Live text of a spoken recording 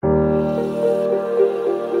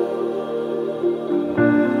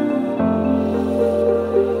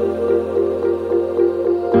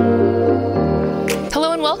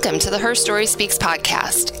Welcome to the Her Story Speaks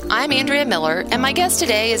podcast. I'm Andrea Miller, and my guest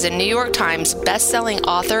today is a New York Times best-selling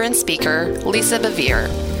author and speaker, Lisa Bevere.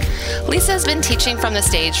 Lisa has been teaching from the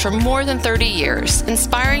stage for more than 30 years,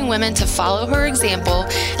 inspiring women to follow her example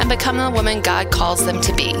and become the woman God calls them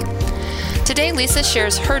to be. Today, Lisa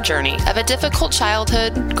shares her journey of a difficult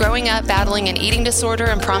childhood, growing up battling an eating disorder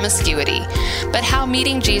and promiscuity, but how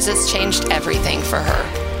meeting Jesus changed everything for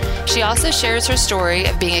her. She also shares her story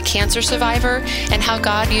of being a cancer survivor and how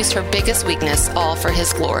God used her biggest weakness all for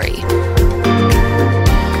his glory.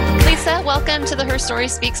 Lisa, welcome to the Her Story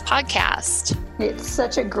Speaks podcast. It's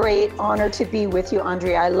such a great honor to be with you,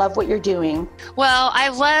 Andrea. I love what you're doing. Well, I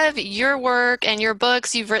love your work and your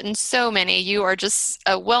books. You've written so many. You are just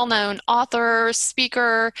a well-known author,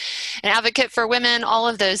 speaker, an advocate for women, all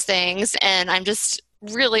of those things. And I'm just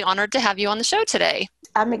really honored to have you on the show today.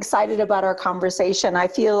 I'm excited about our conversation. I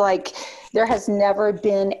feel like there has never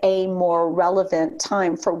been a more relevant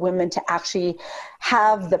time for women to actually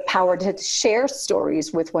have the power to share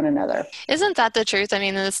stories with one another. Isn't that the truth? I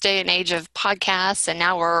mean, in this day and age of podcasts, and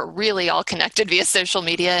now we're really all connected via social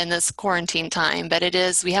media in this quarantine time, but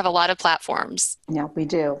we have a lot of platforms. Yeah, we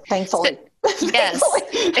do. Thankfully. Yes,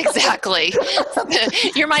 exactly.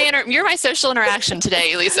 You're my social interaction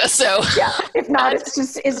today, Lisa. So yeah, if not,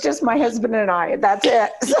 it's just my husband and I. That's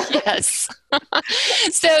it. Yes.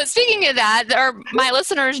 So speaking of that, my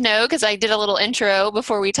listeners know, because I did a little intro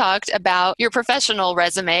before we talked about your professional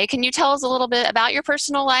resume. Can you tell us a little bit about your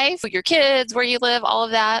personal life, your kids, where you live, all of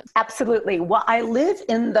that? Absolutely. Well, I live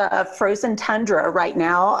in the frozen tundra right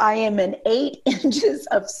now. I am in 8 inches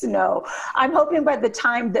of snow. I'm hoping by the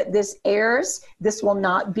time that this airs, this will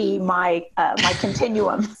not be my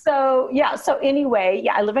continuum. So anyway,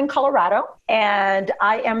 I live in Colorado, and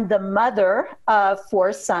I am the mother of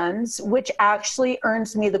 4 sons, which actually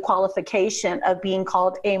earns me the qualification of being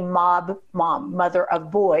called a mob mom, mother of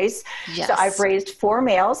boys. Yes. So I've raised 4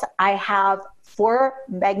 males. I have 4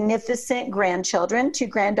 magnificent grandchildren, 2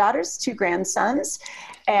 granddaughters, 2 grandsons,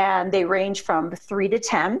 and they range from 3 to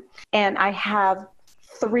 10. And I have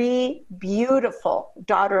 3 beautiful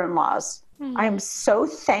daughter-in-laws. I am so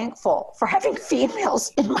thankful for having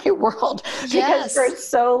females in my world, because for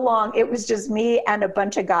so long it was just me and a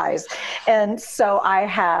bunch of guys. And so I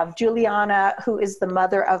have Juliana, who is the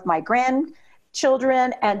mother of my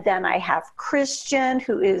grandchildren, and then I have Christian,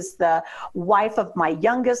 who is the wife of my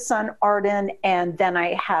youngest son, Arden, and then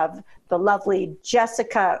I have the lovely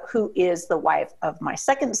Jessica, who is the wife of my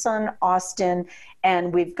second son, Austin,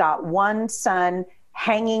 and we've got 1 son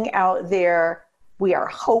hanging out there. We are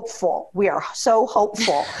hopeful. We are so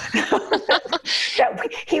hopeful that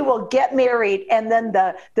he will get married, and then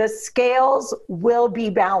the scales will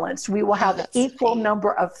be balanced. We will have an equal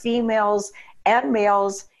number of females and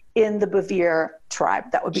males in the Bevere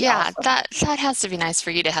tribe. That would be awesome. that has to be nice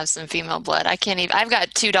for you to have some female blood. I've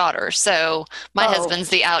got 2 daughters, so my husband's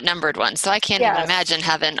the outnumbered one, so I can't even imagine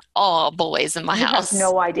having all boys in my house. You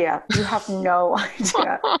have no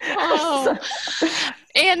idea.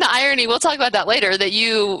 And the irony, we'll talk about that later, that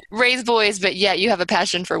you raise boys, but yet you have a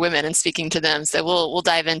passion for women and speaking to them. So we'll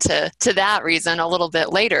dive into that reason a little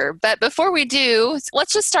bit later. But before we do,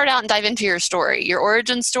 let's just start out and dive into your story, your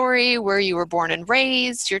origin story, where you were born and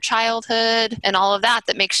raised, your childhood, and all of that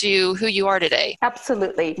makes you who you are today.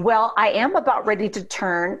 Absolutely. Well, I am about ready to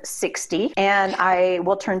turn 60, and I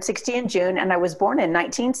will turn 60 in June, and I was born in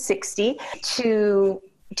 1960 to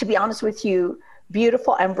be honest with you,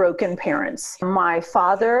 beautiful and broken parents. My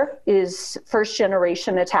father is first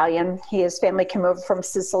generation Italian. His family came over from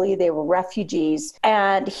Sicily. They were refugees,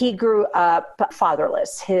 and he grew up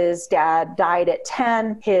fatherless. His dad died at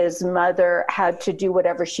 10. His mother had to do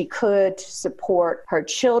whatever she could to support her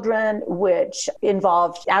children, which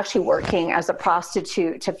involved actually working as a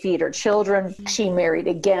prostitute to feed her children. She married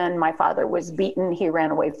again. My father was beaten. He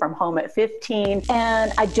ran away from home at 15.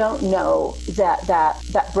 And I don't know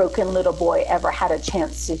that broken little boy ever had a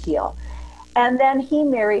chance to heal. And then he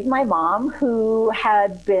married my mom, who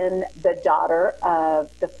had been the daughter of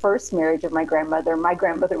the first marriage of my grandmother. My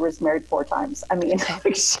grandmother was married 4 times. I mean,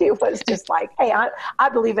 she was just like, hey, I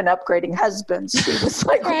believe in upgrading husbands. She was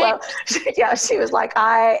like, she was like,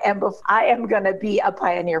 I am going to be a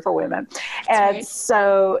pioneer for women. And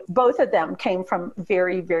so both of them came from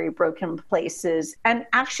very, very broken places and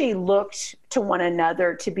actually looked to one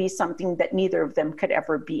another to be something that neither of them could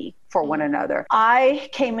ever be for one another. I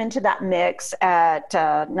came into that mix at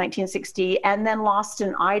 1960 and then lost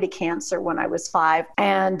an eye to cancer when I was 5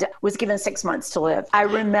 and was given 6 months to live. I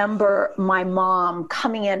remember my mom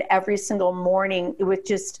coming in every single morning with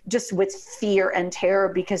just with fear and terror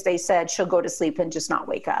because they said she'll go to sleep and just not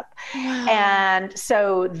wake up. Wow. And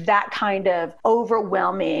so that kind of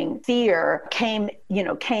overwhelming fear came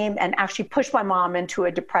and actually pushed my mom into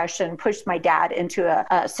a depression, pushed my dad into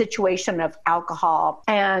a situation of alcohol.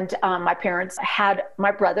 And my parents had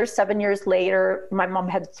my brother 7 years later. My mom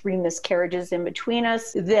had 3 miscarriages in between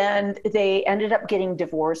us. Then they ended up getting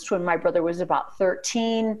divorced when my brother was about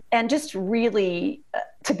 13 and just really,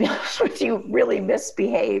 to be honest with you, really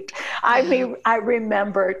misbehaved. I mean, I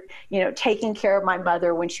remember, taking care of my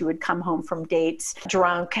mother when she would come home from dates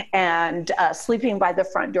drunk and sleeping by the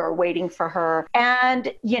front door waiting for her.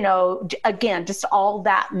 And, again, just all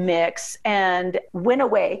that mix, and went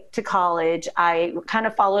away to college. I kind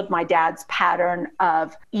of followed my dad's pattern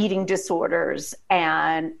of eating disorders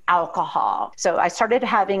and alcohol. So I started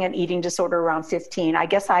having an eating disorder around 15. I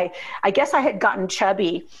guess I had gotten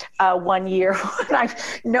chubby one year when I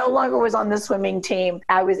no longer was on the swimming team.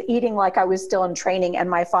 I was eating like I was still in training, and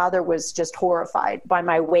my father was just horrified by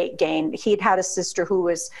my weight gain. He'd had a sister who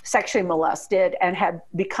was sexually molested and had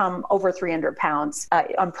become over 300 pounds,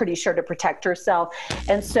 I'm pretty sure, to protect herself.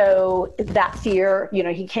 And so that fear,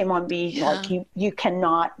 he came on me like, you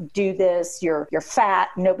cannot do this. You're fat.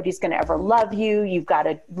 Nobody's going to ever love you. You've got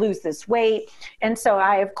to lose this weight. And so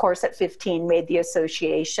I, of course, at 15 made the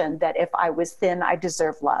association that if I was thin, I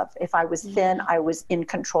deserved love. If I was thin, I was in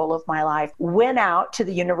control of my life. Went out to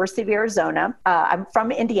the University of Arizona. I'm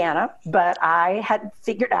from Indiana, but I had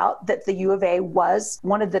figured out that the U of A was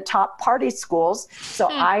one of the top party schools. So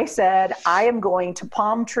I said, I am going to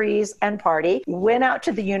palm trees and party. Went out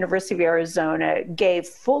to the University of Arizona, gave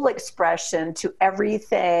full expression to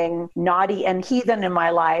everything naughty and heathen in my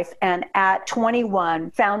life. And at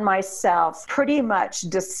 21, found myself pretty much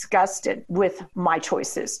disgusted with my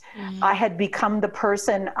choices. I had become the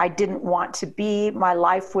person I didn't want to be. My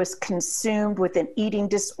life was consumed with an eating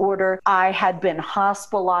disorder. I had been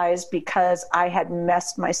hospitalized because I had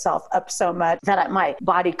messed myself up so much that my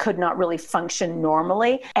body could not really function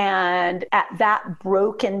normally. And at that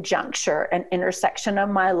broken juncture, an intersection of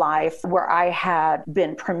my life where I had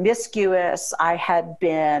been promiscuous, I had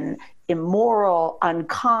been immoral,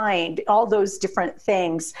 unkind, all those different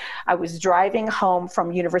things. I was driving home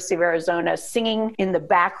from University of Arizona, singing in the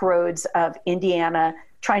back roads of Indiana,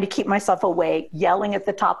 trying to keep myself awake, yelling at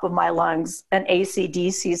the top of my lungs, an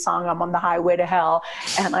AC/DC song, I'm on the highway to hell.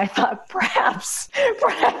 And I thought, perhaps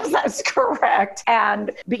that's correct.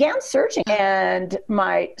 And began searching. And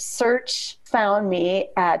my search found me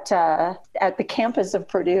at the campus of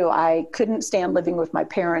Purdue. I couldn't stand living with my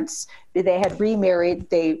parents. They had remarried.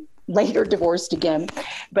 They later divorced again,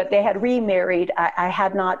 but they had remarried. I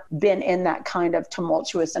had not been in that kind of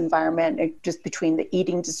tumultuous environment, just between the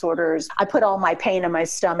eating disorders. I put all my pain in my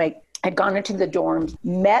stomach. I'd gone into the dorms,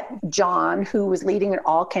 met John, who was leading an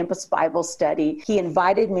all-campus Bible study. He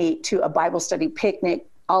invited me to a Bible study picnic.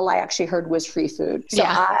 All I actually heard was free food. So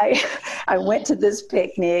I went to this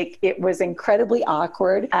picnic. It was incredibly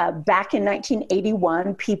awkward. Back in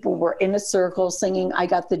 1981, people were in a circle singing, I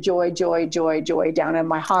got the joy, joy, joy, joy down in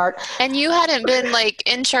my heart. And you hadn't been like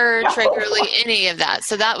in church regularly, any of that.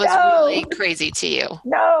 So that was really crazy to you.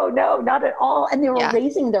 No, not at all. And they were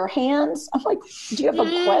raising their hands. I'm like, do you have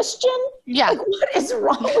a question? Yeah. Like, what is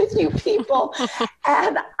wrong with you people?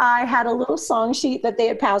 And I had a little song sheet that they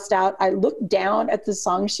had passed out. I looked down at the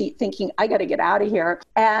song sheet thinking, I got to get out of here.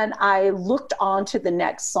 And I looked on to the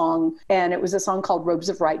next song, and it was a song called Robes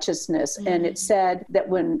of Righteousness. And it said that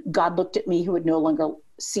when God looked at me, he would no longer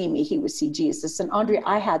see me, he would see Jesus. And Andrea,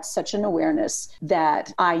 I had such an awareness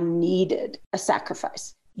that I needed a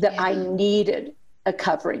sacrifice, that I needed a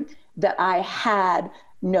covering, that I had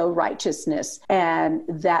no righteousness. And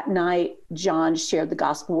that night, John shared the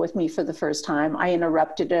gospel with me for the first time. I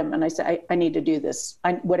interrupted him and I said, I need to do this.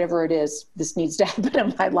 Whatever it is, this needs to happen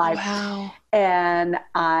in my life. Wow. And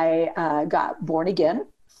I got born again,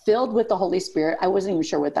 filled with the Holy Spirit. I wasn't even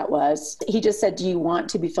sure what that was. He just said, do you want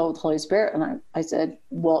to be filled with the Holy Spirit? And I said,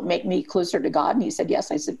 will it make me closer to God? And he said,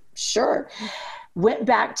 yes. I said, sure. Went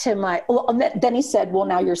back to then he said, well,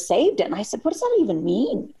 now you're saved. And I said, what does that even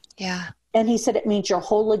mean? Yeah. And he said, it means you're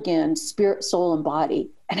whole again, spirit, soul, and body.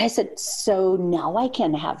 And I said, so now I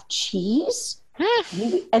can have cheese?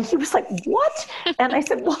 And he was like, what? And I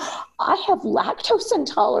said, well, I have lactose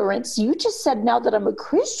intolerance. You just said now that I'm a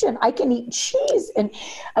Christian, I can eat cheese. And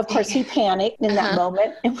of course, he panicked in that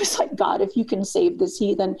moment and was like, God, if you can save this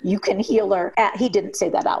heathen, you can heal her. He didn't say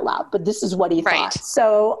that out loud, but this is what he thought.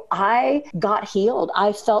 So I got healed.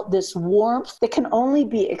 I felt this warmth that can only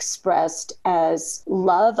be expressed as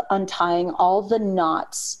love untying all the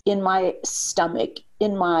knots in my stomach,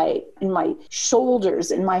 in my shoulders,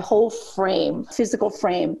 in my whole frame, physical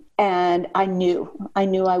frame. And I knew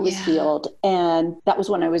I was healed. And that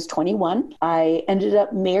was when I was 21. I ended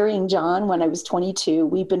up marrying John when I was 22.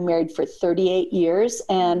 We've been married for 38 years.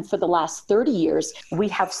 And for the last 30 years, we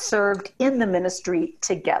have served in the ministry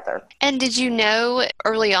together. And did you know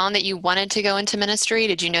early on that you wanted to go into ministry?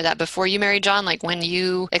 Did you know that before you married John? Like when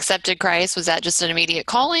you accepted Christ, was that just an immediate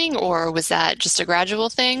calling or was that just a gradual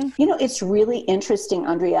thing? You know, it's really interesting,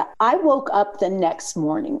 Andrea. I woke up the next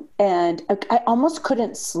morning and I almost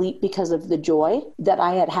couldn't sleep because of the joy that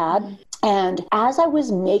I had had. And as I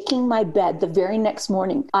was making my bed the very next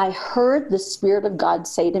morning, I heard the Spirit of God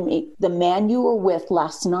say to me, the man you were with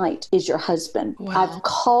last night is your husband. Wow. I've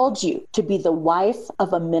called you to be the wife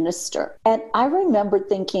of a minister. And I remember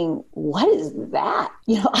thinking, what is that?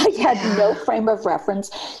 You know, I had no frame of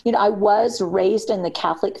reference. You know, I was raised in the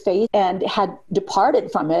Catholic faith and had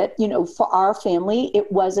departed from it. You know, for our family,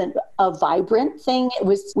 it wasn't a vibrant thing. It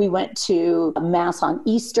was, we went to Mass on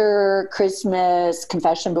Easter, Christmas,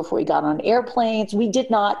 confession before we got on airplanes.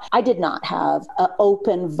 I did not have an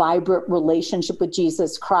open, vibrant relationship with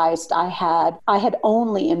Jesus Christ. I had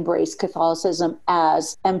only embraced Catholicism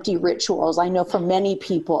as empty rituals. I know for many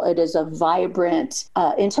people, it is a vibrant,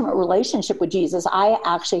 intimate relationship with Jesus. I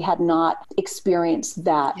actually had not experienced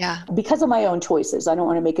that because of my own choices. I don't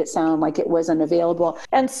want to make it sound like it wasn't available.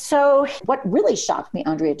 And so what really shocked me,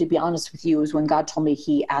 Andrea, to be honest with you, was when God told me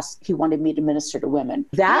he wanted me to minister to women.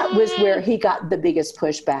 That was where he got the biggest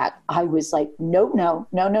pushback. I was like, no,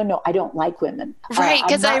 I don't like women. Right,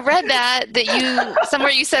 because I read that you somewhere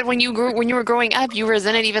you said when you were growing up, you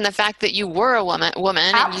resented even the fact that you were a woman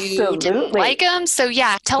and you didn't like them. So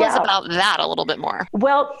tell us about that a little bit more.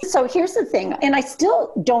 Well, so here's the thing, and I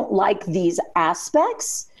still don't like these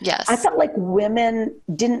aspects. Yes. I felt like women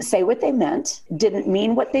didn't say what they meant, didn't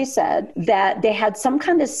mean what they said, that they had some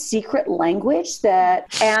kind of secret language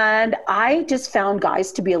and I just found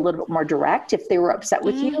guys to be a little bit more direct. If they were upset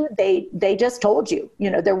with you, they just told you. You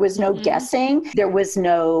know, there was no guessing. There was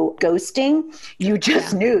no ghosting. You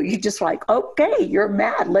just knew. You just like, okay, you're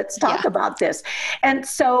mad. Let's talk about this. And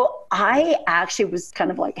so I actually was kind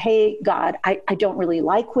of like, hey, God, I don't really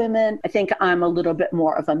like women. I think I'm a little bit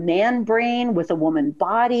more of a man brain with a woman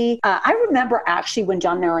body. I remember actually when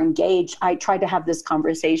John and I were engaged, I tried to have this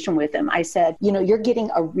conversation with him. I said, you know, you're getting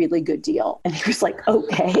a really good deal. And he was like,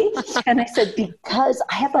 okay. And I said, because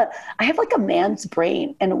I have like a man's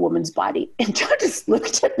brain and a woman's body. And John just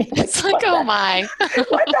looked at me like, it's like, oh my,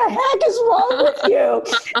 what the heck is wrong with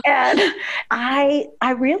you? And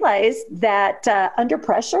I realized that under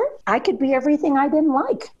pressure, I could be everything I didn't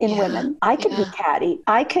like in women. I could be catty.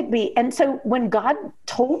 I could be. And so when God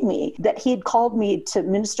told me that he had called me to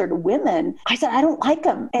minister to women, I said, I don't like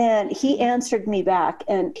them. And he answered me back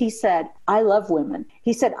and he said, I love women.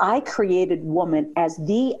 He said, I created woman as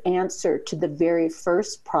the answer to the very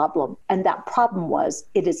first problem. And that problem was,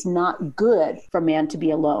 it is not good for man to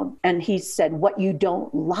be alone. And he said, what you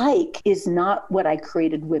don't like is not what I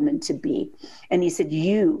created women to be. And he said,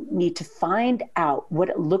 you need to find out what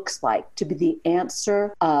it looks like to be the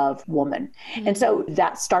answer of woman. Mm-hmm. And so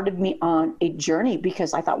that started me on a journey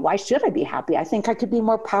because I thought, why should I be happy? I think I could be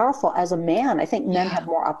more powerful as a man. I think men have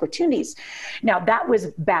more opportunities. Now that was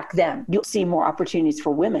back then. You'll see more opportunities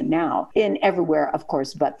for women now in everywhere, of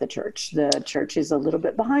course, but the church. The church is a little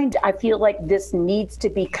bit behind. I feel like this needs to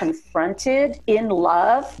be confronted in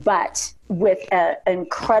love, but with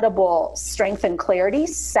incredible strength and clarity.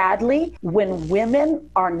 Sadly, when women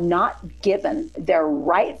are not given their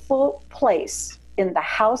rightful place in the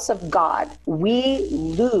house of God, we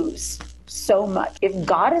lose so much. If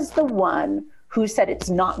God is the one who said it's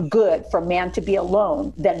not good for man to be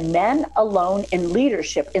alone, then men alone in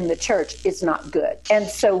leadership in the church is not good. And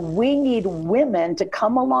so we need women to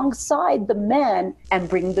come alongside the men and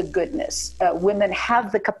bring the goodness. Women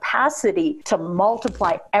have the capacity to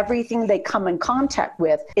multiply everything they come in contact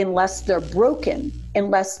with unless they're broken,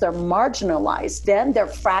 unless they're marginalized. Then they're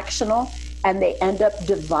fractional and they end up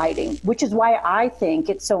dividing, which is why I think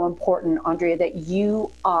it's so important, Andrea, that you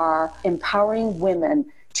are empowering women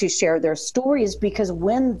to share their stories, because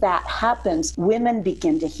when that happens, women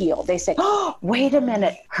begin to heal. They say, oh, wait a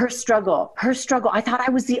minute, her struggle. I thought I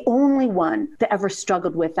was the only one that ever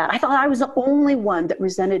struggled with that. I thought I was the only one that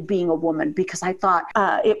resented being a woman because I thought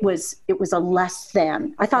it was a less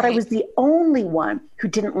than. I thought I was the only one who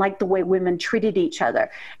didn't like the way women treated each other.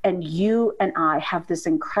 And you and I have this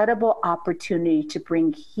incredible opportunity to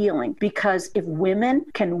bring healing, because if women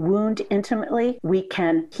can wound intimately, we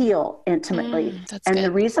can heal intimately. And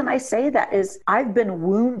the reason I say that is I've been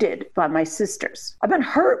wounded by my sisters. I've been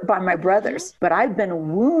hurt by my brothers, but I've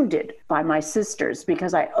been wounded by my sisters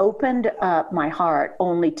because I opened up my heart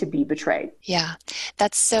only to be betrayed. Yeah,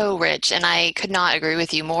 that's so rich. And I could not agree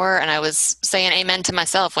with you more. And I was saying amen to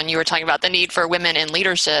myself when you were talking about the need for women in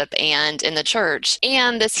leadership and in the church,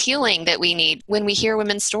 and this healing that we need when we hear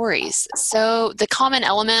women's stories. So the common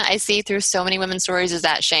element I see through so many women's stories is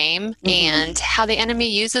that shame, and how the enemy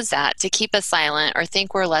uses that to keep us silent or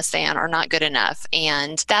think we're less than or not good enough.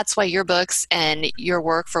 And that's why your books and your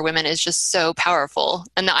work for women is just so powerful.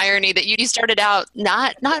 And the irony that you started out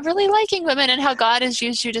not really liking women, and how God has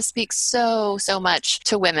used you to speak so much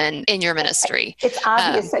to women in your ministry. It's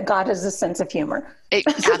obvious that God has a sense of humor.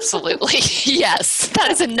 Absolutely. Yes.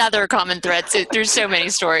 That is another common thread through so many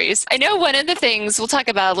stories. I know one of the things we'll talk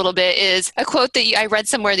about a little bit is a quote that I read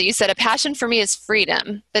somewhere that you said, a passion for me is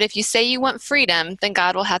freedom. But if you say you want freedom, then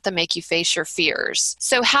God will have to make you face your fears.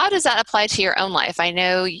 So how does that apply to your own life? I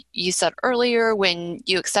know you said earlier when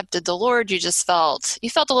you accepted the Lord, you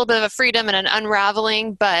felt a little bit of a freedom and an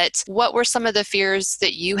unraveling, but what were some of the fears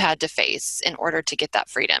that you had to face in order to get that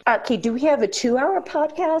freedom? Okay, do we have a 2-hour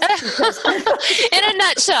podcast? In a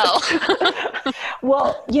nutshell.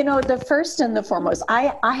 Well, the first and the foremost,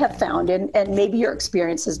 I have found, and maybe your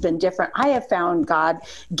experience has been different, I have found God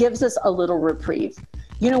gives us a little reprieve.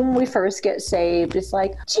 When we first get saved, it's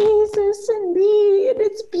like, Jesus and me, and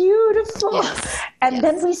it's beautiful. Yes. And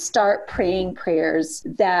then we start praying prayers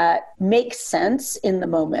that make sense in the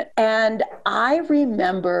moment. And I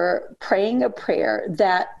remember praying a prayer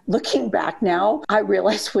that, looking back now, I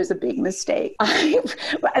realized was a big mistake.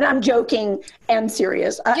 And I'm joking and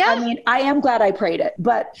serious. I mean, I am glad I prayed it.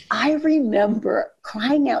 But I remember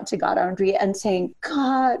crying out to God, Andrea, and saying,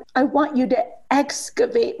 God, I want you to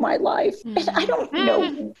excavate my life. And I don't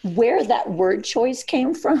know where that word choice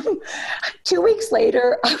came from. 2 weeks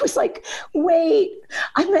later, I was like, wait,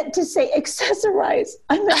 I meant to say accessorize.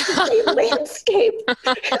 I meant to say landscape.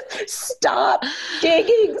 Stop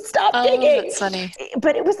digging. That's funny.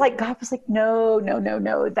 But it was like, God was like, no.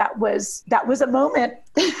 That was a moment.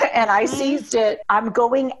 And I seized it. I'm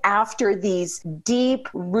going after these deep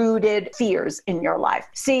rooted fears in your life.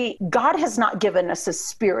 See, God has not given us a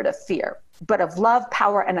spirit of fear, but of love,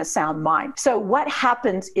 power, and a sound mind. So what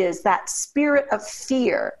happens is that spirit of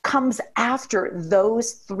fear comes after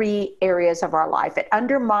those 3 areas of our life. It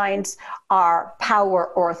undermines our power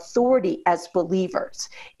or authority as believers.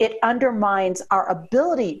 It undermines our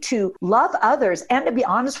ability to love others. And to be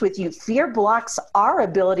honest with you, fear blocks our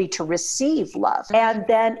ability to receive love. And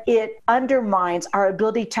then it undermines our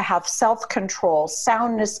ability to have self-control,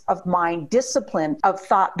 soundness of mind, discipline of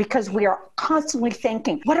thought, because we are constantly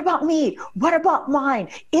thinking, what about me? What about mine?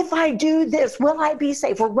 If I do this, will I be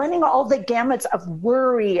safe? We're running all the gamuts of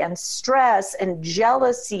worry and stress and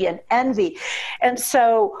jealousy and envy. And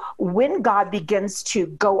so when God begins to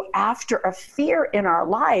go after a fear in our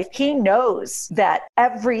life, he knows that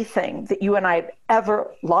everything that you and I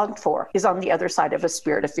ever longed for is on the other side of a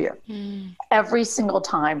spirit of fear. Every single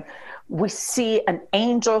time we see an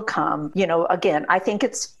angel come, again, I think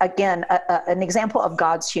it's, an example of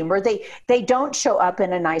God's humor. They don't show up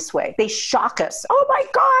in a nice way. They shock us. Oh my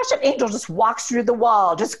gosh, an angel just walks through the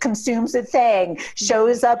wall, just consumes a thing,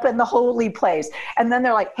 shows up in the holy place. And then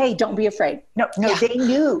they're like, hey, don't be afraid. No, they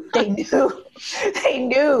knew. They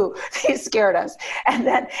knew. They scared us. And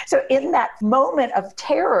then, so in that moment of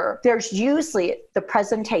terror, there's usually the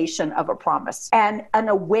presentation of a promise and an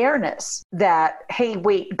awareness that, hey,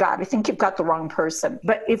 wait, God, I think you've got the wrong person.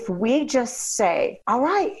 But if we just say, all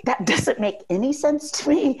right, that doesn't make any sense to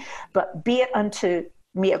me, but be it unto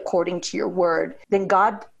me according to your word, then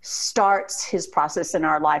God starts his process in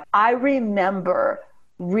our life. I remember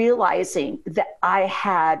realizing that I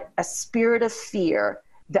had a spirit of fear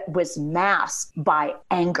that was masked by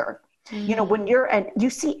anger. When you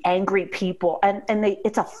see angry people and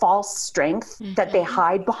it's a false strength that they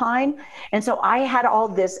hide behind. And so I had all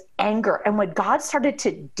this anger. And when God started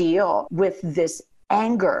to deal with this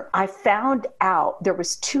anger, I found out there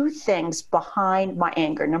was 2 things behind my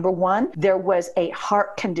anger. Number 1, there was a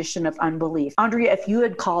heart condition of unbelief. Andrea, if you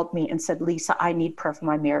had called me and said, Lisa, I need prayer for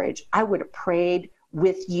my marriage, I would have prayed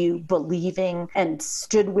with you, believing and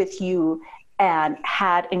stood with you and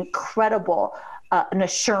had incredible an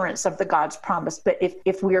assurance of the God's promise. But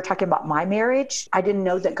if we are talking about my marriage, I didn't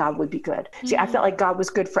know that God would be good. See, I felt like God was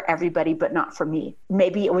good for everybody, but not for me.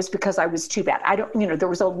 Maybe it was because I was too bad. There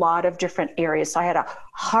was a lot of different areas. So I had a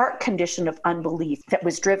heart condition of unbelief that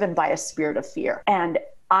was driven by a spirit of fear. And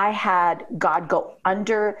I had God go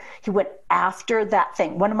under, he went after that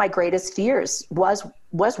thing. One of my greatest fears was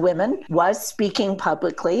women, was speaking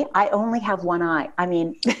publicly. I only have one eye. I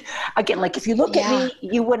mean, again, like if you look at me,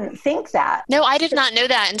 you wouldn't think that. No, I did not know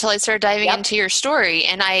that until I started diving into your story.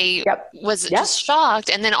 And I was just shocked,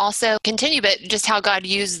 and then also continue, but just how God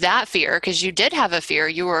used that fear, because you did have a fear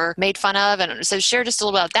you were made fun of. And so share just a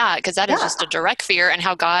little about that, because that is just a direct fear, and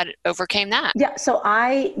how God overcame that. Yeah. So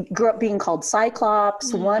I grew up being called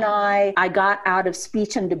Cyclops, one eye. I got out of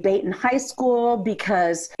speech and debate in high school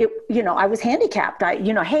because I was handicapped.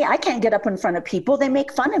 Hey, I can't get up in front of people. They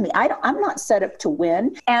make fun of me. I'm not set up to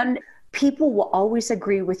win. And people will always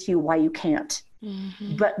agree with you why you can't.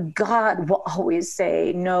 Mm-hmm. But God will always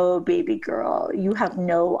say, no, baby girl, you have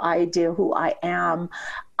no idea who I am.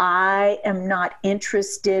 I am not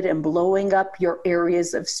interested in blowing up your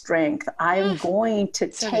areas of strength. I'm going to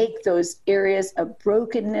take those areas of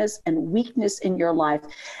brokenness and weakness in your life,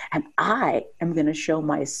 and I am going to show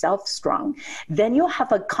myself strong. Then you'll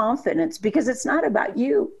have a confidence, because it's not about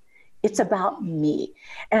you. It's about me.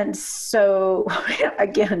 And so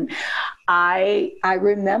again, I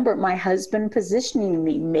remember my husband positioning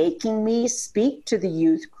me, making me speak to the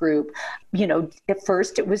youth group. At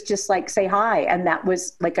first it was just like, say hi. And that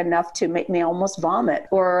was like enough to make me almost vomit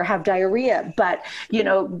or have diarrhea. But,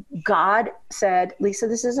 God said, Lisa,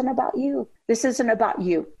 this isn't about you. This isn't about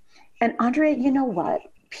you. And Andrea, you know what?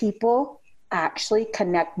 People actually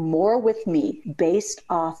connect more with me based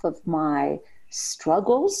off of my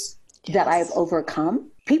struggles that I've overcome.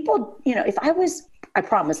 People, I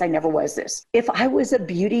promise I never was this. If I was a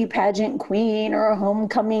beauty pageant queen or a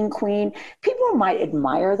homecoming queen, people might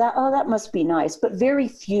admire that. Oh, that must be nice. But very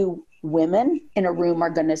few women in a room are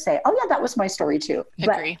going to say, oh yeah, that was my story too.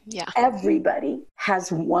 Agree. But everybody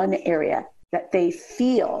has one area that they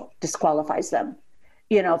feel disqualifies them.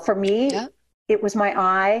 For me, it was my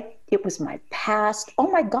eye. It was my past. Oh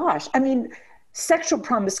my gosh. I mean, sexual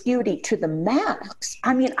promiscuity to the max.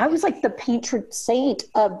 I mean, I was like the patron saint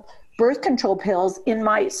of birth control pills in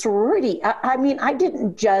my sorority. I mean, I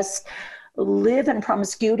didn't just live in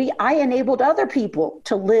promiscuity. I enabled other people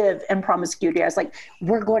to live in promiscuity. I was like,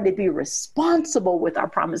 we're going to be responsible with our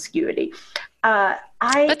promiscuity.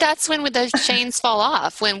 But that's when those chains fall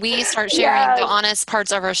off. When we start sharing the honest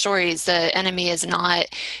parts of our stories, the enemy is not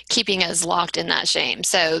keeping us locked in that shame.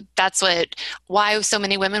 So that's why so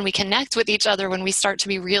many women, we connect with each other when we start to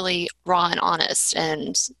be really raw and honest.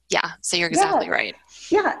 And so you're exactly right.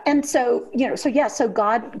 Yeah. And so, so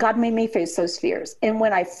God made me face those fears. And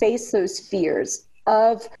when I faced those fears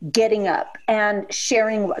of getting up and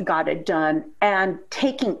sharing what God had done and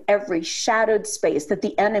taking every shadowed space that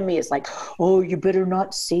the enemy is like, oh, you better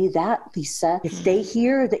not say that, Lisa. If they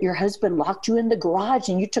hear that your husband locked you in the garage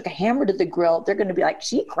and you took a hammer to the grill, they're going to be like,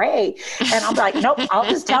 she cray. And I'll be like, nope, I'll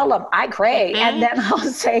just tell them I cray. And then I'll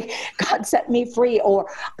say, God set me free, or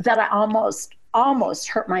that I almost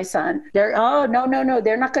hurt my son. No,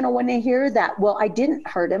 they're not going to want to hear that. Well, I didn't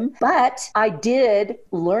hurt him, but I did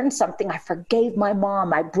learn something. I forgave my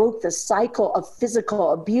mom. I broke the cycle of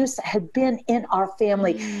physical abuse that had been in our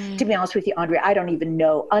family. To be honest with you, Andrea, I don't even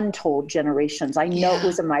know, untold generations. I know it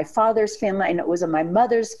was in my father's family. I know it was in my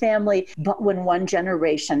mother's family. But when one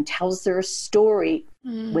generation tells their story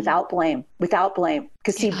without blame.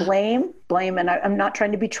 Because see, blame, and I'm not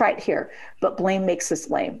trying to be trite here, but blame makes us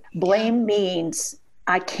lame. Blame means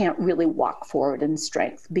I can't really walk forward in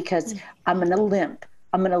strength because I'm going to limp.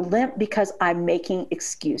 I'm going to limp because I'm making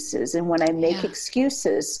excuses. And when I make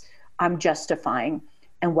excuses, I'm justifying.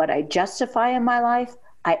 And what I justify in my life,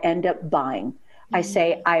 I end up buying. I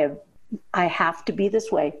say, I have to be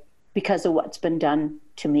this way because of what's been done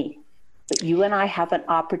to me. But you and I have an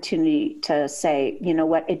opportunity to say, you know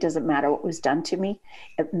what, it doesn't matter what was done to me.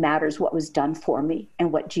 It matters what was done for me.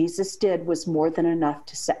 And what Jesus did was more than enough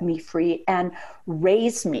to set me free and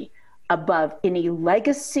raise me above any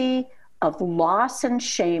legacy of loss and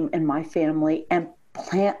shame in my family and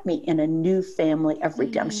plant me in a new family of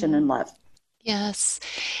redemption and love. Yes.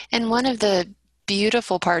 And one of the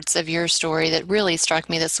beautiful parts of your story that really struck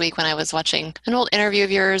me this week when I was watching an old interview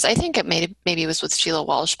of yours. I think maybe it was with Sheila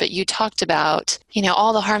Walsh, but you talked about,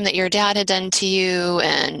 all the harm that your dad had done to you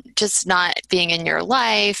and just not being in your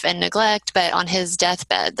life and neglect, but on his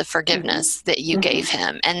deathbed, the forgiveness that you gave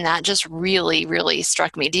him. And that just really, really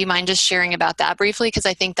struck me. Do you mind just sharing about that briefly? Because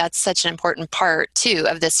I think that's such an important part too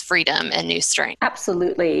of this freedom and new strength.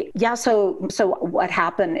 Absolutely. Yeah. So what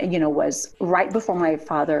happened, was right before my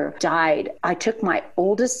father died, I took my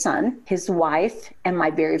oldest son, his wife, and my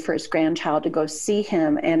very first grandchild to go see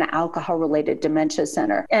him in an alcohol-related dementia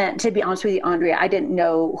center. And to be honest with you, Andrea, I didn't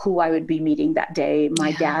know who I would be meeting that day.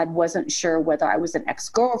 My dad wasn't sure whether I was an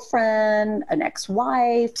ex-girlfriend, an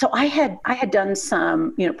ex-wife. So I had done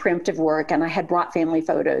some, preemptive work, and I had brought family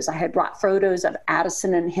photos. I had brought photos of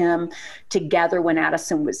Addison and him together when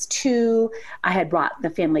Addison was 2. I had brought the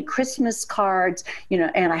family Christmas cards,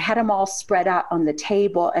 and I had them all spread out on the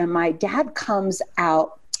table. And my dad comes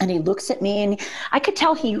out and he looks at me, and I could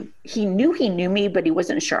tell he knew me, but he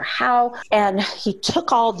wasn't sure how. And he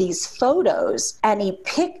took all these photos and he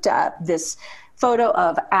picked up this photo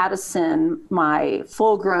of Addison, my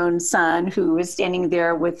full-grown son, who was standing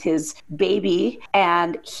there with his baby.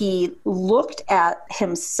 And he looked at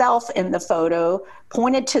himself in the photo,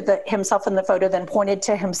 pointed to himself in the photo, then pointed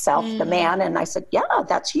to himself, the man. And I said, yeah,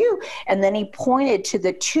 that's you. And then he pointed to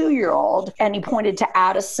the 2-year-old, and he pointed to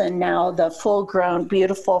Addison, now the full-grown,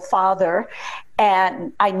 beautiful father.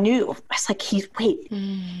 And I knew, I was like, he's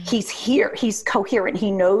here. He's coherent. He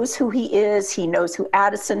knows who he is. He knows who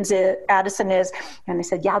Addison is. And I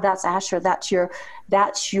said, yeah, that's Asher. That's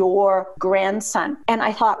your grandson. And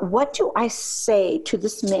I thought, what do I say to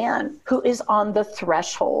this man who is on the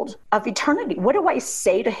threshold of eternity? What do I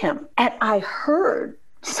say to him? And I heard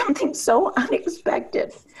something so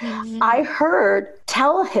unexpected. I heard,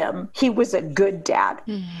 tell him he was a good dad.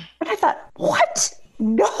 And I thought, what?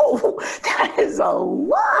 No, that is a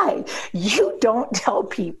lie. You don't tell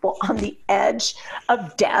people on the edge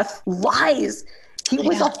of death lies. He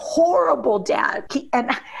was a horrible dad. He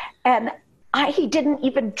didn't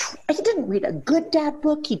read a good dad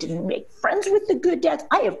book. He didn't make friends with the good dads.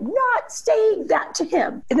 I am not saying that to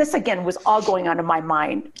him. And this again was all going on in my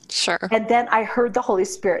mind. Sure. And then I heard the Holy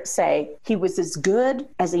Spirit say, he was as good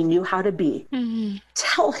as he knew how to be.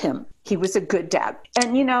 Tell him he was a good dad.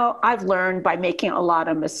 And, I've learned by making a lot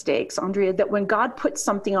of mistakes, Andrea, that when God puts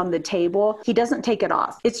something on the table, he doesn't take it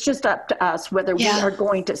off. It's just up to us whether we are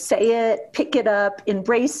going to say it, pick it up,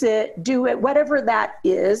 embrace it, do it, whatever that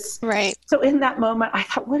is. Right. So in that moment, I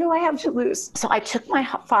thought, what do I have to lose? So I took my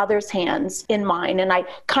father's hands in mine, and I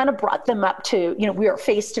kind of brought them up to, we were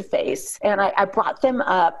face to face, and I brought them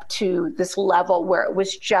up to this level where it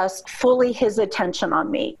was just fully his attention on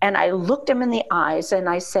me. And I looked him in the eyes and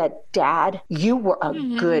I said, Dad, you were a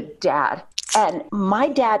good dad. And my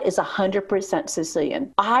dad is 100%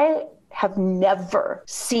 Sicilian. I have never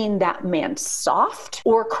seen that man soft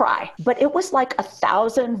or cry, but it was like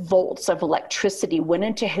 1,000 volts of electricity went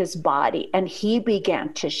into his body, and he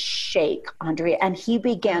began to shake, Andrea, and he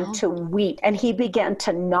began to weep, and he began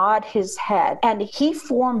to nod his head, and he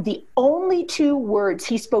formed the only 2 words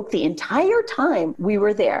he spoke the entire time we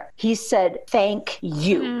were there. He said, thank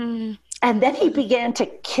you. And then he began to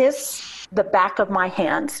kiss the back of my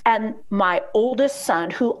hands. And my oldest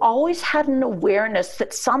son, who always had an awareness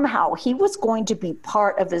that somehow he was going to be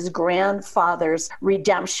part of his grandfather's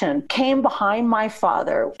redemption, came behind my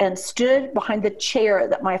father and stood behind the chair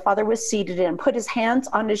that my father was seated in, put his hands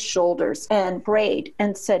on his shoulders and prayed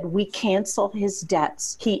and said, we cancel his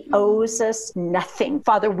debts. He owes us nothing.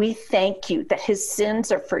 Father, we thank you that his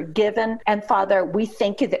sins are forgiven. And Father, we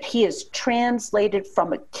thank you that he is translated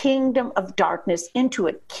from a kingdom of darkness into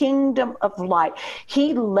a kingdom of light.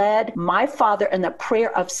 He led my father in the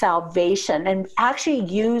prayer of salvation and actually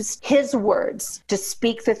used his words to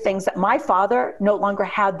speak the things that my father no longer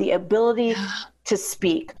had the ability to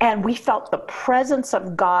speak. And we felt the presence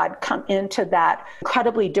of God come into that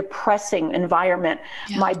incredibly depressing environment.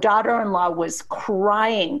 Yeah. My daughter-in-law was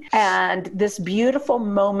crying, and this beautiful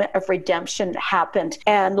moment of redemption happened.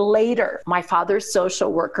 And later, my father's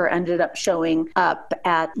social worker ended up showing up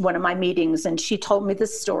at one of my meetings, and she told me the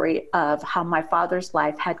story of how my father's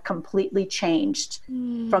life had completely changed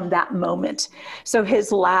from that moment. So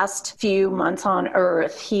his last few months on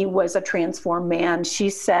earth, he was a transformed man. She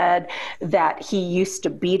said that he used to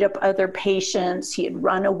beat up other patients. He had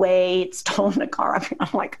run away, stolen a car. I'm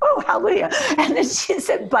like, oh, hallelujah. And then she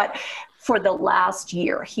said, but for the last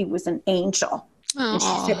year, he was an angel. And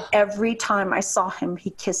she said, every time I saw him, he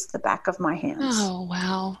kissed the back of my hands. Oh,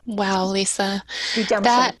 wow. Wow, Lisa.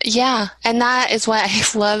 Redemption. And that is why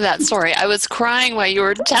I love that story. I was crying while you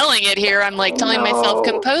were telling it here. I'm like telling myself,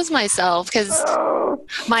 compose myself, because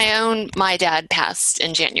my dad passed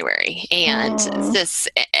in January, and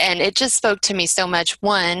it just spoke to me so much.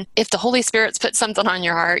 One, if the Holy Spirit's put something on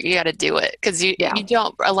your heart, you got to do it, because you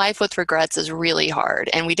don't, a life with regrets is really hard,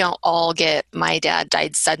 and we don't all get, my dad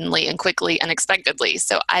died suddenly and quickly, unexpectedly.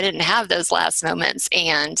 So I didn't have those last moments,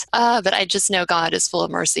 but I just know God is full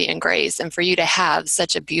of mercy and grace. And for you to have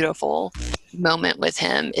such a beautiful moment with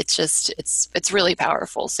him, it's really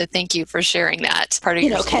powerful. So thank you for sharing that part of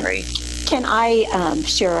your story. Can I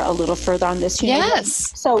share a little further on this?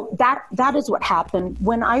 Yes. So that is what happened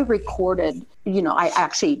when I recorded. I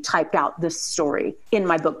actually typed out this story in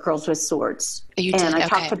my book, Girls with Swords. You did? And I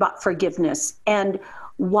talked about forgiveness. And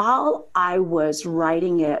while I was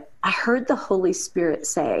writing it, I heard the Holy Spirit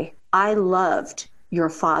say, I loved your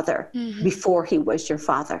father before he was your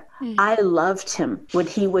father. I loved him when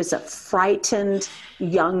he was a frightened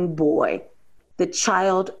young boy, the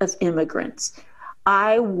child of immigrants.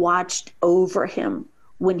 I watched over him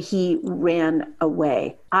when he ran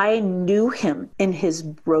away. I knew him in his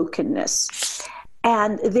brokenness.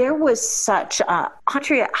 And there was such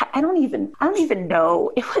Andrea, I don't even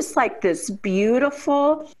know. It was like this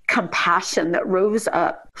beautiful compassion that rose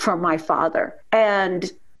up from my father.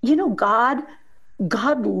 And God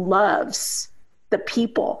loves the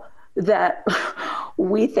people that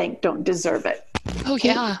we think don't deserve it. Oh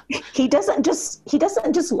yeah. He doesn't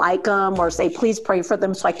just like them or say, please pray for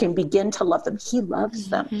them so I can begin to love them. He loves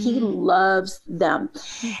them. He loves them.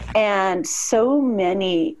 And so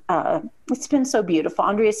many, it's been so beautiful.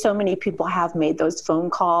 Andrea, so many people have made those phone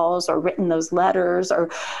calls or written those letters or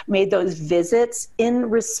made those visits in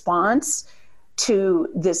response to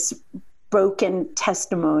this broken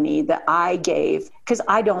testimony that I gave, because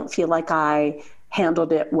I don't feel like I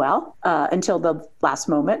handled it well until the last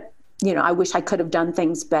moment. I wish I could have done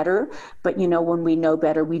things better, but when we know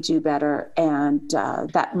better, we do better. And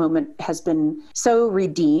that moment has been so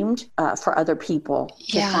redeemed for other people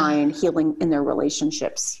to find healing in their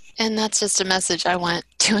relationships. And that's just a message I want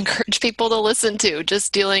to encourage people to listen to,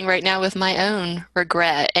 just dealing right now with my own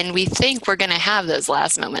regret. And we think we're going to have those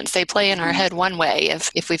last moments. They play in our head one way.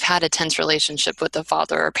 If we've had a tense relationship with a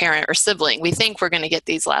father or parent or sibling, we think we're going to get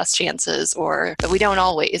these last chances, but we don't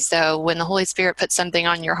always. So when the Holy Spirit puts something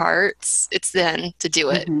on your heart, it's then to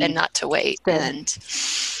do it and not to wait. Good. And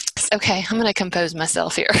okay, I'm going to compose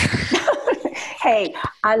myself here. Hey,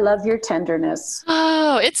 I love your tenderness.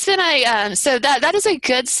 Oh, it's been so that is a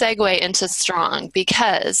good segue into Strong,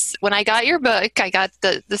 because when I got your book, I got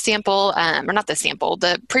the sample, or not the sample,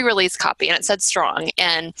 the pre-release copy, and it said Strong.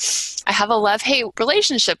 And I have a love-hate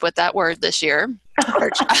relationship with that word this year.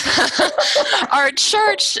 Our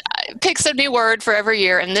church picks a new word for every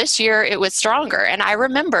year, and this year it was Stronger. And I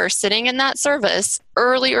remember sitting in that service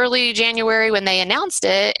early January when they announced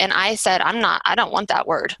it, and I said, I don't want that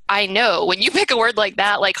word. I know when you pick a word like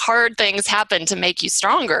that, like hard things happen to make you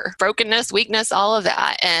stronger. Brokenness, weakness, all of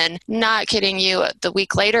that. And not kidding you, the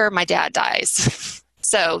week later, my dad dies.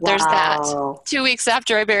 So there's that. 2 weeks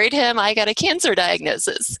after I buried him, I got a cancer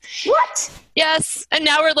diagnosis. What? Yes. And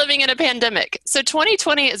now we're living in a pandemic. So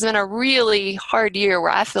 2020 has been a really hard year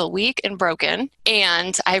where I feel weak and broken.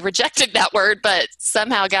 And I rejected that word, but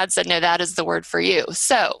somehow God said, no, that is the word for you.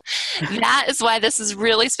 So that is why this has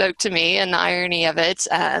really spoke to me, and the irony of it.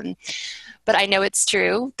 But I know it's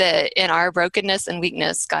true that in our brokenness and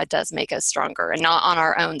weakness, God does make us stronger, and not on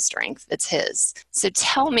our own strength. It's His. So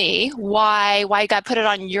tell me why God put it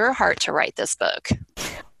on your heart to write this book.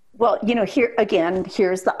 Well,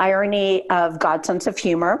 here's the irony of God's sense of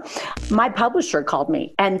humor. My publisher called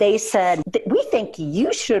me and they said, we think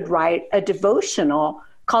you should write a devotional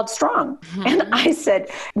called Strong. And I said,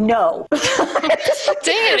 no. Dang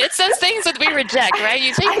it. It's those things that we reject, right?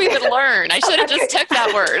 You think we would learn. I should have just took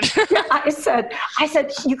that word. I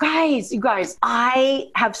said, you guys, I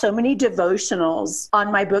have so many devotionals on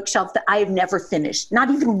my bookshelf that I have never finished, not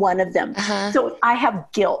even one of them. So I have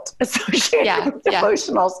guilt associated with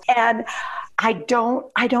devotionals. And I don't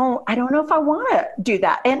know if I want to do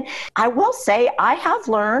that. And I will say I have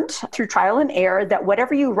learned through trial and error that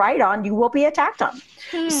whatever you write on, you will be attacked on.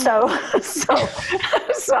 So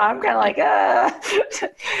I'm kind of like,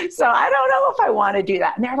 so I don't know if I want to do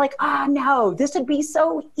that. And they're like, no, this would be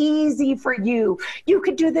so easy for you. You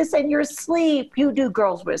could do this in your sleep. You do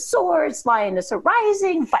Girls with Swords, Lioness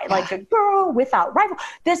Arising, Fight Like a Girl, Without Rival.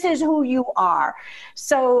 This is who you are.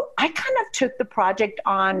 So I kind of took the project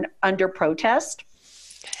on under protest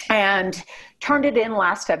and turned it in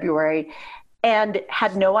last February. and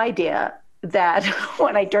had no idea that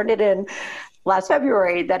when I turned it in last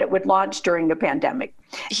February, that it would launch during the pandemic.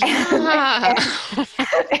 Yeah.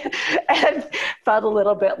 And felt a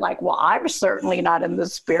little bit like, well, I'm certainly not in the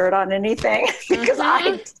spirit on anything, because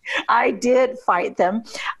I did fight them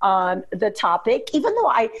on the topic, even though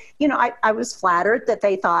I was flattered that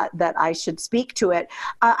they thought that I should speak to it.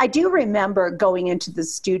 I do remember going into the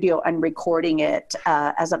studio and recording it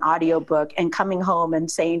as an audiobook and coming home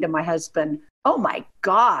and saying to my husband, oh my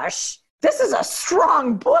gosh, this is a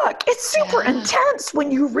strong book. It's super intense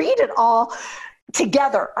when you read it all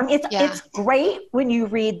together. I mean, it's great when you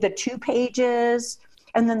read the 2 pages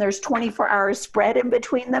and then there's 24 hours spread in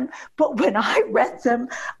between them. But when I read them,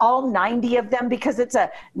 all 90 of them, because it's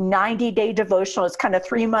a 90-day devotional, it's kind of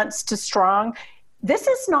 3 months to strong. This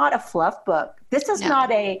is not a fluff book. This is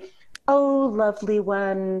not a, oh, lovely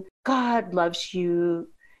one, God loves you,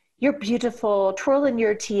 you're beautiful, twirl in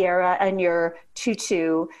your tiara and your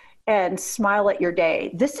tutu and smile at your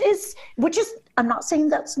day. I'm not saying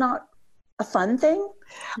that's not a fun thing.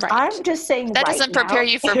 Right. I'm just saying that doesn't prepare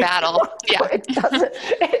you for battle. Yeah.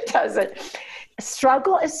 It doesn't.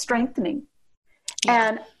 Struggle is strengthening. Yeah.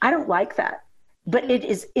 And I don't like that. But it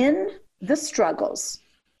is in the struggles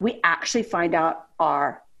we actually find out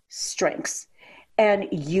our strengths. And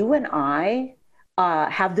you and I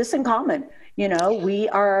have this in common. We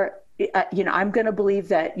are, I'm going to believe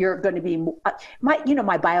that you're going to be,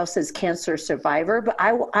 my bio says cancer survivor, but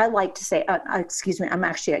I like to say, I'm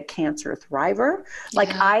actually a cancer thriver. Like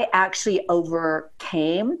I actually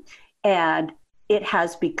overcame, and it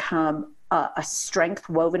has become a strength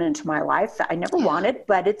woven into my life that I never wanted,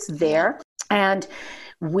 but it's there. And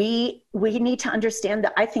we need to understand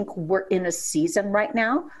that I think we're in a season right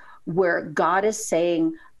now where God is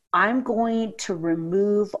saying, I'm going to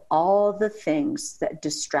remove all the things that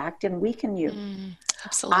distract and weaken you.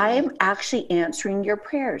 Absolutely. I'm actually answering your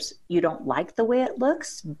prayers. You don't like the way it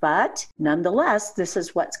looks, but nonetheless, this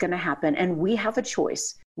is what's going to happen. And we have a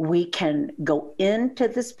choice. We can go into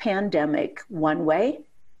this pandemic one way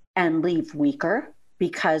and leave weaker,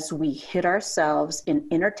 because we hit ourselves in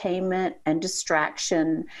entertainment and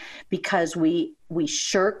distraction, because we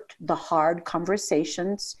shirked the hard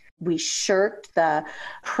conversations. We shirked the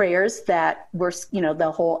prayers that were,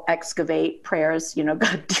 the whole excavate prayers,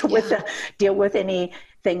 God, deal with anything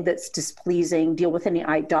that's displeasing, deal with any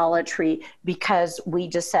idolatry, because we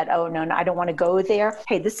just said, oh, no, I don't want to go there.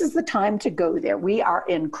 Hey, this is the time to go there. We are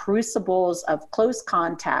in crucibles of close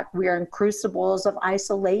contact. We are in crucibles of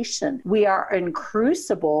isolation. We are in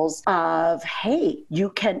crucibles of, hey,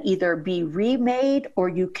 you can either be remade or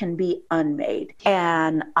you can be unmade.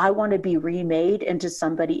 And I want to be remade into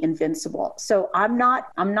somebody invincible. So I'm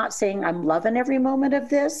not saying I'm loving every moment of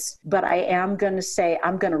this, but I am going to say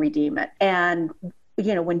I'm going to redeem it. And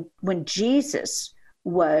when Jesus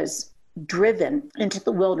was driven into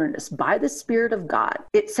the wilderness by the Spirit of God,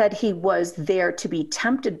 it said he was there to be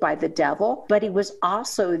tempted by the devil, but he was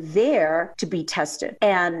also there to be tested.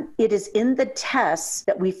 And it is in the tests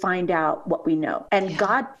that we find out what we know. And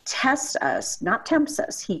God tests us, not tempts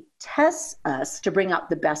us. He tests us to bring out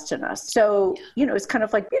the best in us. So, it's kind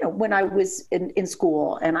of like, when I was in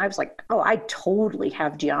school and I was like, oh, I totally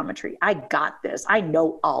have geometry. I got this. I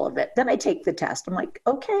know all of it. Then I take the test. I'm like,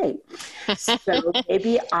 okay, so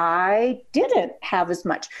maybe I didn't have as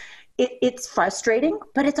much. It's frustrating,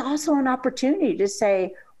 but it's also an opportunity to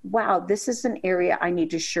say, wow, this is an area I need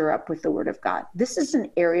to shore up with the Word of God. This is an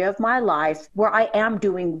area of my life where I am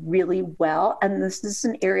doing really well. And this is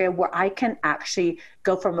an area where I can actually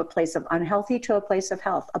go from a place of unhealthy to a place of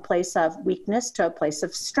health, a place of weakness to a place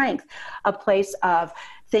of strength, a place of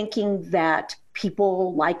thinking that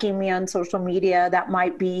people liking me on social media, that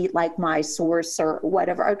might be like my source or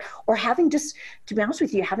whatever, or having just, to be honest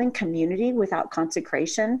with you, having community without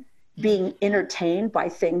consecration, being entertained by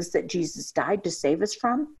things that Jesus died to save us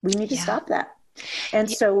from. We need to stop that. And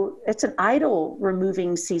so it's an idol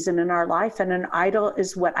removing season in our life. And an idol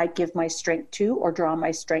is what I give my strength to or draw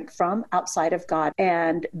my strength from outside of God.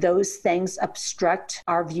 And those things obstruct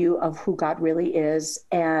our view of who God really is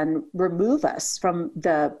and remove us from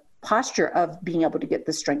the posture of being able to get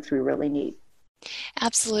the strength we really need.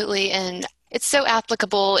 Absolutely. And it's so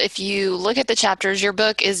applicable. If you look at the chapters, your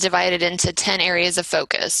book is divided into 10 areas of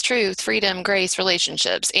focus: truth, freedom, grace,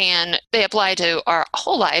 relationships. And they apply to our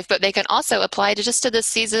whole life, but they can also apply to just to this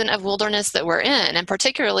season of wilderness that we're in, and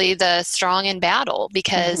particularly the strong in battle,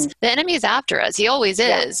 because the enemy is after us. He always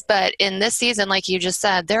is. But in this season, like you just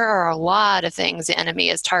said, there are a lot of things the enemy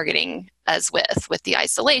is targeting us with the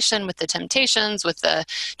isolation, with the temptations, with the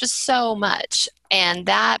just so much. And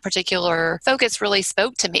that particular focus really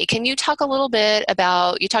spoke to me. Can you talk a little bit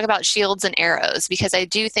about, you talk about shields and arrows, because I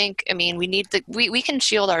do think, I mean, we can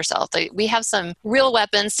shield ourselves. We have some real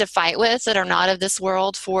weapons to fight with that are not of this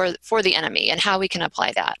world for the enemy, and how we can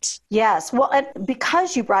apply that. Yes. Well, and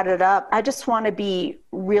because you brought it up, I just want to be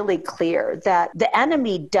really clear that the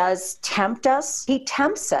enemy does tempt us. He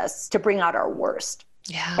tempts us to bring out our worst.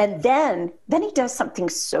 Yeah. And then he does something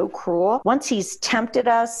so cruel. Once he's tempted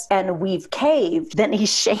us and we've caved, then he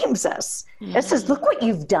shames us. Mm-hmm. It says, look what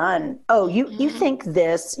you've done. Oh, you think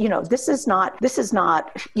this, this is not,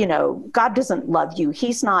 God doesn't love you.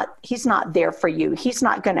 He's not there for you. He's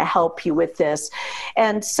not going to help you with this.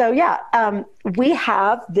 And so, we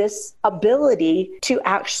have this ability to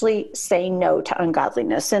actually say no to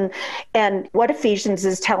ungodliness. And what Ephesians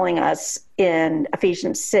is telling us in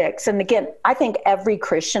Ephesians 6. And again, I think every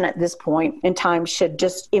Christian at this point in time should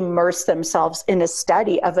just immerse themselves in a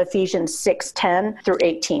study of Ephesians 6:10 through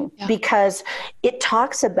 18, because it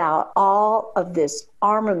talks about all of this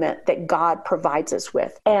armament that God provides us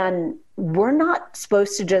with. And we're not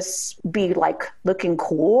supposed to just be like looking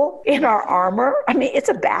cool in our armor. I mean, it's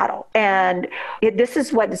a battle. And this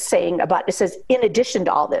is what it's saying about, it says, in addition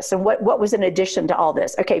to all this. And what was in addition to all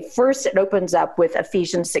this? Okay, first it opens up with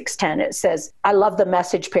Ephesians 6:10. It says, I love the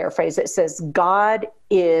Message paraphrase. It says, God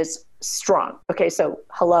is strong. Okay, so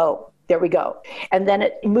hello. There we go. And then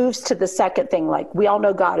it moves to the second thing, like, we all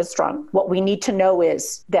know God is strong. What we need to know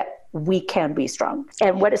is that we can be strong.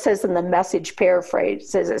 And what it says in the Message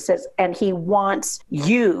paraphrase is, it says, and he wants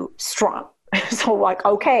you strong. So like,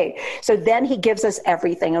 okay. So then he gives us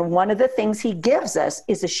everything. And one of the things he gives us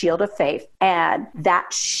is a shield of faith. And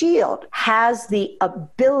that shield has the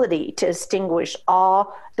ability to extinguish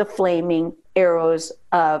all the flaming arrows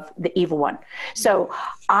of the evil one. So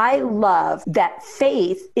I love that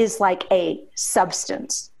faith is like a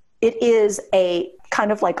substance. It is a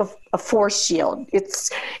kind of like a force shield.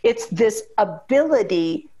 It's this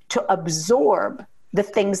ability to absorb the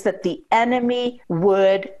things that the enemy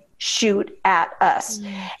would shoot at us.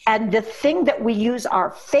 And the thing that we use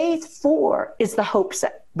our faith for is the hope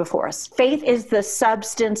set before us. Faith is the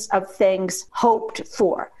substance of things hoped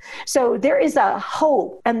for. So there is a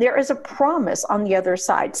hope and there is a promise on the other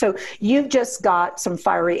side. So you've just got some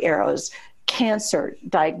fiery arrows, cancer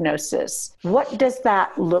diagnosis. What does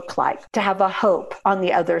that look like to have a hope on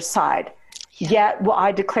the other side? Yet will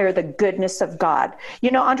I declare the goodness of God.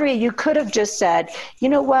 Andrea, you could have just said, you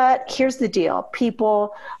know what? Here's the deal.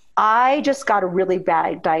 People, I just got a really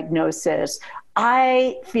bad diagnosis.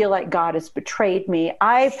 I feel like God has betrayed me.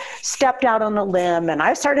 I've stepped out on a limb and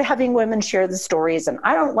I've started having women share the stories, and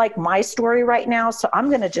I don't like my story right now. So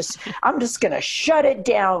I'm just going to shut it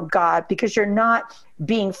down, God, because you're not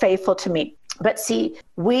being faithful to me. But see,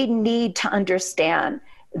 we need to understand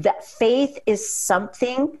that faith is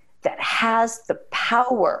something that has the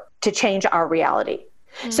power to change our reality.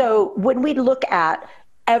 Mm-hmm. So when we look at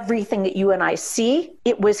everything that you and I see,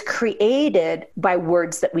 it was created by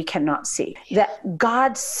words that we cannot see. That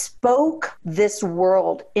God spoke this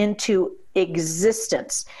world into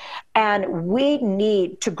existence. And we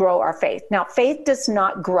need to grow our faith. Now, faith does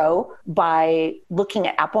not grow by looking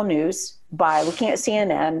at Apple News, by looking at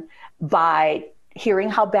CNN, by hearing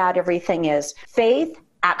how bad everything is. Faith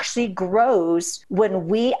actually grows when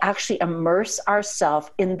we actually immerse ourselves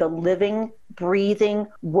in the living, breathing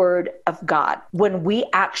word of God. When we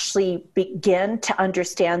actually begin to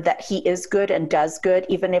understand that he is good and does good,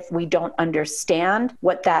 even if we don't understand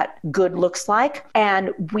what that good looks like.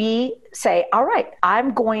 And we say, all right,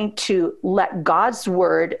 I'm going to let God's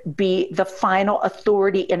word be the final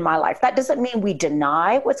authority in my life. That doesn't mean we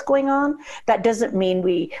deny what's going on. That doesn't mean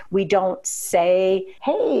we don't say,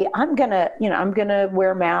 hey, I'm gonna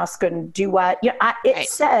wear a mask and do what? It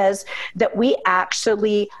says that we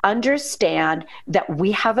actually understand that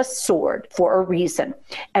we have a sword for a reason.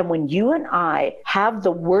 And when you and I have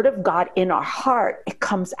the word of God in our heart, it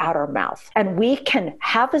comes out our mouth. And we can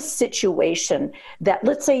have a situation that,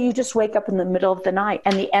 let's say you just wake up in the middle of the night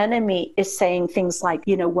and the enemy is saying things like,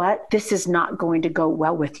 you know what? This is not going to go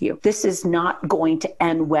well with you. This is not going to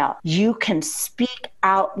end well. You can speak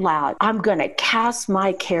out loud. I'm going to cast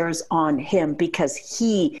my cares on him because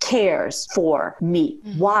he cares for me.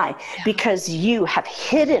 Mm-hmm. Why? Yeah. Because you have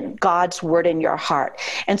hidden God's word in your heart.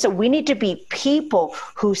 And so we need to be people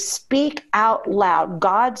who speak out loud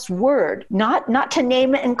God's word, not to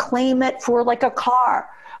name it and claim it for like a car,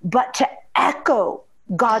 but to echo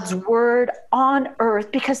God's word on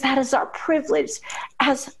earth, because that is our privilege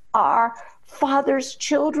as our Father's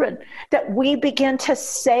children, that we begin to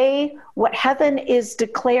say what heaven is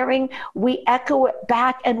declaring, we echo it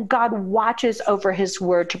back, and God watches over his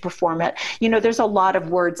word to perform it. There's a lot of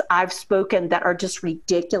words I've spoken that are just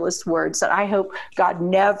ridiculous words that I hope God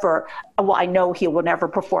never, I know he will never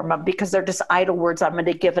perform them because they're just idle words I'm going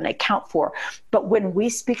to give an account for. But when we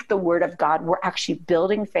speak the word of God, we're actually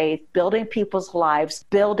building faith, building people's lives,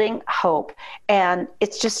 building hope. And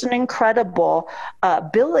it's just an incredible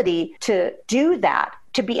ability to do that,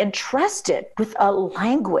 to be entrusted with a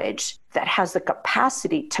language that has the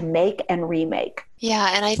capacity to make and remake.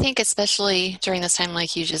 Yeah, and I think especially during this time,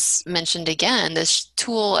 like you just mentioned again, this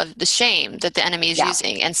tool of the shame that the enemy is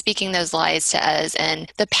using and speaking those lies to us,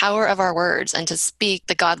 and the power of our words and to speak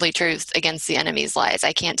the godly truth against the enemy's lies.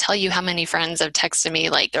 I can't tell you how many friends have texted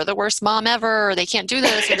me like they're the worst mom ever, or they can't do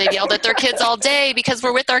this, or they've yelled at their kids all day because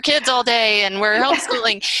we're with our kids all day and we're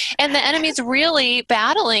homeschooling. And the enemy's really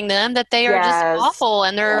battling them that they are just awful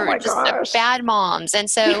and they're they're bad moms.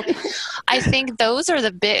 And so I think those are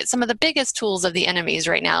some of the biggest tools of the enemies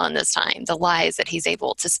right now in this time, the lies that he's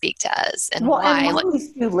able to speak to us. And why. And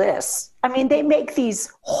mommies do lists. I mean, they make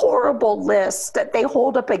these horrible lists that they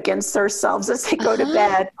hold up against themselves as they go to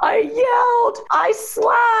bed. I yelled, I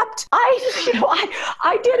slapped,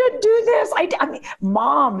 I didn't do this. I mean,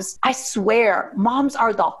 moms, I swear, moms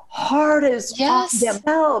are the hardest on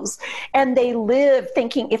themselves. And they live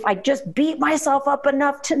thinking, if I just beat myself up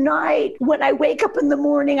enough tonight, when I wake up in the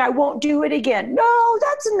morning, I won't do it again. No,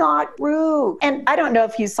 that's not true. And I don't know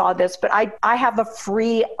if you saw this, but I have a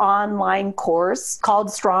free online course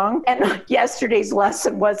called Strong. And yesterday's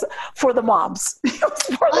lesson was for the moms.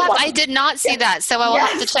 I did not see that. So I will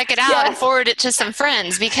have to check it out and forward it to some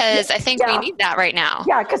friends because I think we need that right now.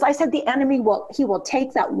 Yeah, because I said the enemy will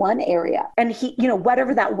take that one area and he,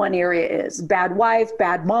 whatever that one area is, bad wife,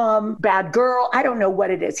 bad mom, bad girl, I don't know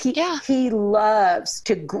what it is. He loves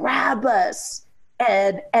to grab us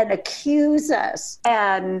and accuse us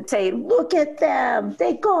and say, look at them.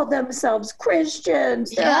 They call themselves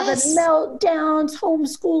Christians. They're having meltdowns,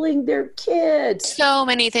 homeschooling their kids. So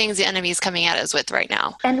many things the enemy's coming at us with right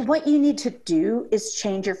now. And what you need to do is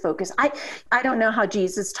change your focus. I don't know how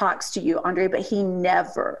Jesus talks to you, Andre, but he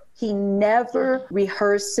never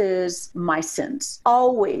rehearses my sins.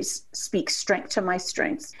 Always speaks strength to my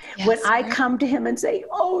strengths. Yes, when I come to him and say,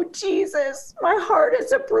 oh, Jesus, my heart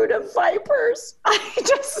is a brood of vipers. I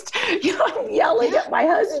just, I'm yelling at my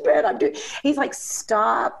husband. He's like,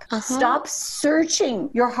 stop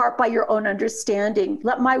searching your heart by your own understanding.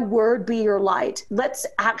 Let my word be your light. Let's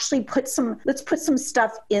actually put some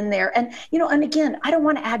stuff in there. And, and again, I don't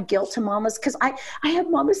want to add guilt to mamas because I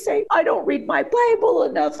have mamas say, I don't read my Bible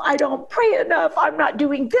enough. I don't pray enough. I'm not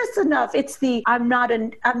doing this enough. It's I'm not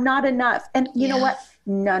enough. And you know what?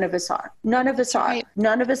 None of us are. None of us are. Right.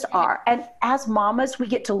 None of us are. And as mamas, we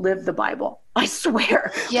get to live the Bible. I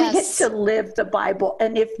swear. Yes. We get to live the Bible.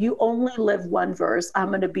 And if you only live one verse, I'm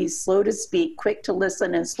going to be slow to speak, quick to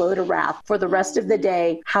listen, and slow to wrath for the rest of the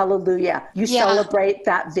day. Hallelujah. You celebrate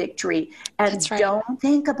that victory. And don't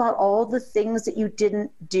think about all the things that you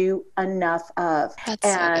didn't do enough of.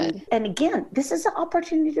 That's so good. And again, this is an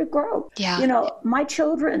opportunity to grow. Yeah. My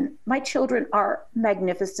children are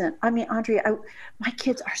magnificent. I mean, Andrea, my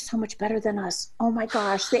kids are so much better than us. Oh my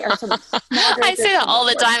gosh. They are so much smarter. I say that all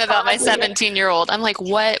the time about my 17-year-old. I'm like,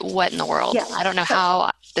 what in the world? Yeah. I don't know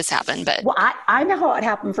how this happened, but. Well, I know how it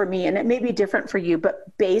happened for me, and it may be different for you,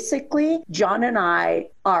 but basically, John and I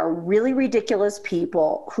are really ridiculous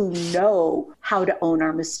people who know how to own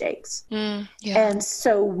our mistakes. And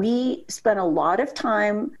so we spent a lot of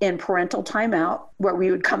time in parental timeout where we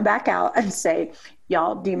would come back out and say,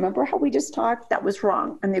 y'all, do you remember how we just talked? That was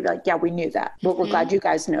wrong. And they'd be like, yeah, we knew that, but we're glad you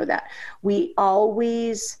guys know that. We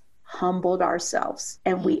always humbled ourselves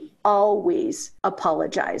and we always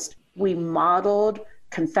apologized. We modeled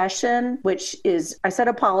confession, which is, I said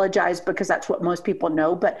apologize because that's what most people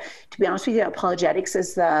know. But to be honest with you, apologetics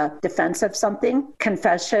is the defense of something.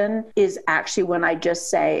 Confession is actually when I just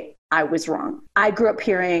say, I was wrong. I grew up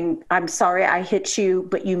hearing, I'm sorry I hit you,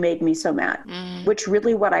 but you made me so mad, which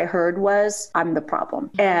really what I heard was, I'm the problem.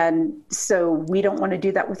 And so we don't want to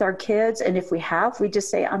do that with our kids. And if we have, we just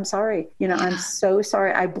say, I'm sorry. I'm so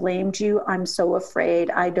sorry. I blamed you. I'm so afraid.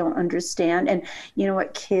 I don't understand. And you know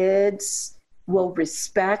what? Kids will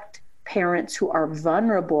respect parents who are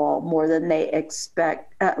vulnerable more than they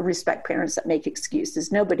respect parents that make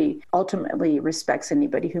excuses. Nobody ultimately respects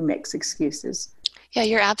anybody who makes excuses. Yeah,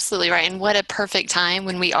 you're absolutely right. And what a perfect time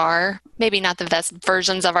when we are maybe not the best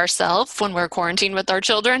versions of ourselves when we're quarantined with our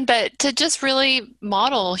children, but to just really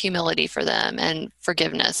model humility for them and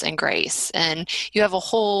forgiveness and grace. And you have a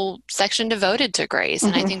whole section devoted to grace.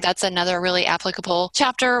 And I think that's another really applicable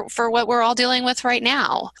chapter for what we're all dealing with right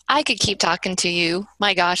now. I could keep talking to you.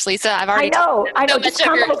 My goch, Lisa, I've already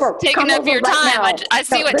taken up your time. I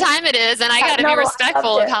see what time it is, and I got to be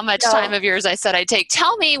respectful of how much time of yours I said I'd take.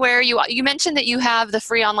 Tell me where you mentioned that you have the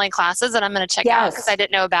free online classes that I'm going to check out because I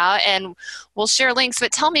didn't know about, and we'll share links.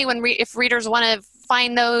 But tell me if readers want to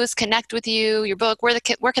find those, connect with you, your book,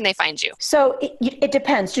 where can they find you? So it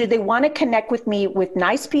depends. Do they want to connect with me with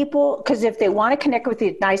nice people? Because if they want to connect with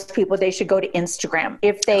the nice people, they should go to Instagram.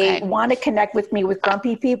 If they want to connect with me with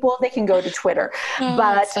grumpy people, they can go to Twitter.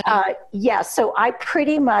 So I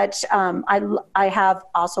pretty much, I have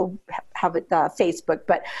also have Facebook,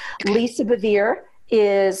 but Lisa Bevere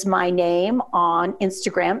is my name on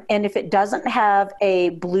Instagram. And if it doesn't have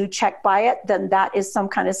a blue check by it, then that is some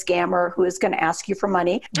kind of scammer who is going to ask you for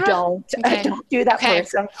money. Don't do that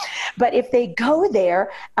person. But if they go there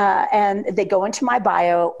and they go into my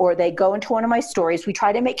bio or they go into one of my stories, we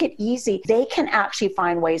try to make it easy. They can actually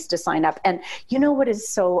find ways to sign up. And you know what is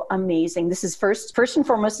so amazing? This is first and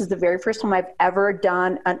foremost, is the very first time I've ever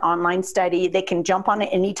done an online study. They can jump on it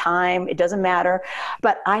anytime. It doesn't matter.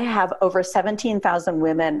 But I have over 17,000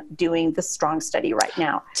 women doing the Strong study right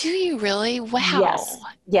now. Do you really? Wow.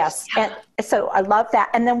 Yes. And so I love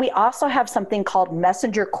that. And then we also have something called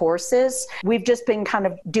Messenger courses. We've just been kind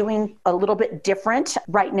of doing a little bit different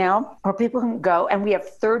right now where people can go, and we have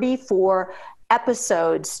 34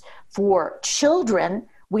 episodes for children.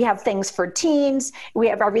 We have things for teens. We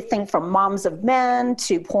have everything from moms of men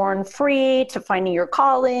to porn free to finding your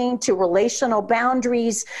calling to relational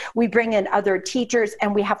boundaries. We bring in other teachers,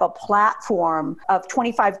 and we have a platform of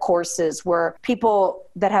 25 courses where people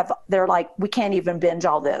they're like, we can't even binge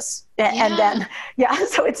all this. And then,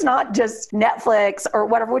 so it's not just Netflix or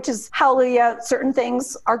whatever, which is hallelujah. Certain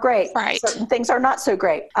things are great. Right. Certain things are not so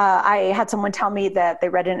great. I had someone tell me that they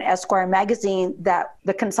read in Esquire magazine that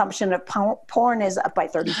the consumption of porn is up by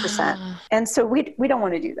 30%. And so we don't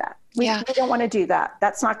want to do that. We don't want to do that.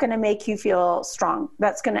 That's not going to make you feel strong.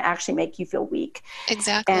 That's going to actually make you feel weak.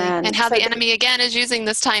 Exactly. And how the enemy again is using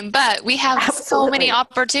this time. But we have so many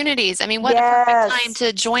opportunities. I mean, what a perfect time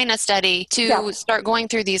to join a study, to start going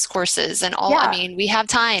through these courses and all. I mean, we have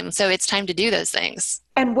time. So it's time to do those things.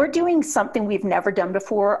 And we're doing something we've never done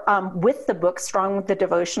before with the book, Strong, the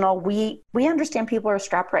devotional. We understand people are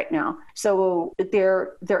strapped right now. So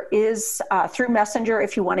there is, through Messenger,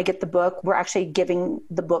 if you want to get the book, we're actually giving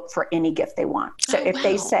the book for any gift they want. So if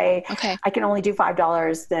they say, I can only do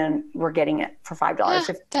 $5, then we're getting it for $5.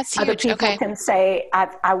 If that's other huge. people can say,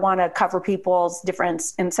 I want to cover people's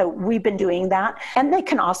difference. And so we've been doing that. And they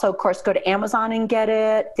can also, of course, go to Amazon and get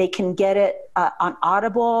it. They can get it on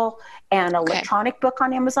Audible and electronic book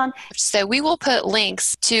on Amazon. So we will put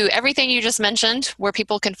links to everything you just mentioned where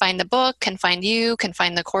people can find the book, can find you, can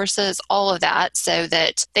find the courses, all of that, so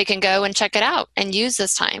that they can go and check it out and use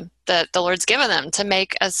this time that the Lord's given them to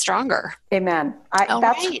make us stronger. Amen.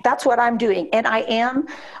 That's what I'm doing. And I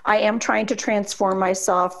am trying to transform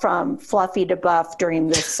myself from fluffy to buff during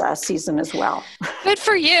this season as well. Good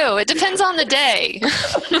for you. It depends on the day.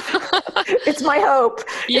 It's my hope.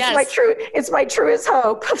 Yes. It's my truest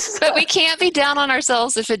hope. But we can't be down on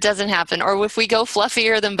ourselves if it doesn't happen, or if we go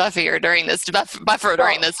fluffier than buffier during this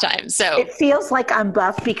during this time. So it feels like I'm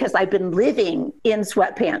buff because I've been living in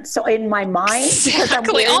sweatpants. So in my mind,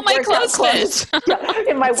 exactly, all my clothes fit.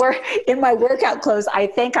 in my workout clothes, I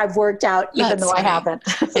think I've worked out even though I haven't.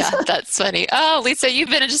 Yeah, that's funny. Oh, Lisa, you've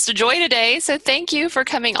been just a joy today. So thank you for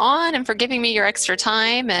coming on and for giving me your extra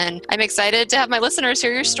time. And I'm excited to have my listeners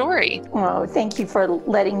hear your story. Oh, thank you for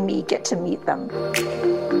letting me get to meet them.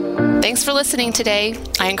 Thanks for listening today.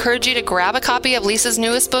 I encourage you to grab a copy of Lisa's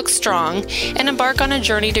newest book, Strong, and embark on a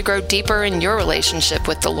journey to grow deeper in your relationship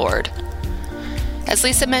with the Lord. As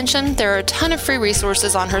Lisa mentioned, there are a ton of free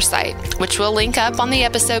resources on her site, which we'll link up on the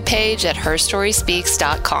episode page at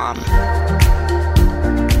herstoryspeaks.com.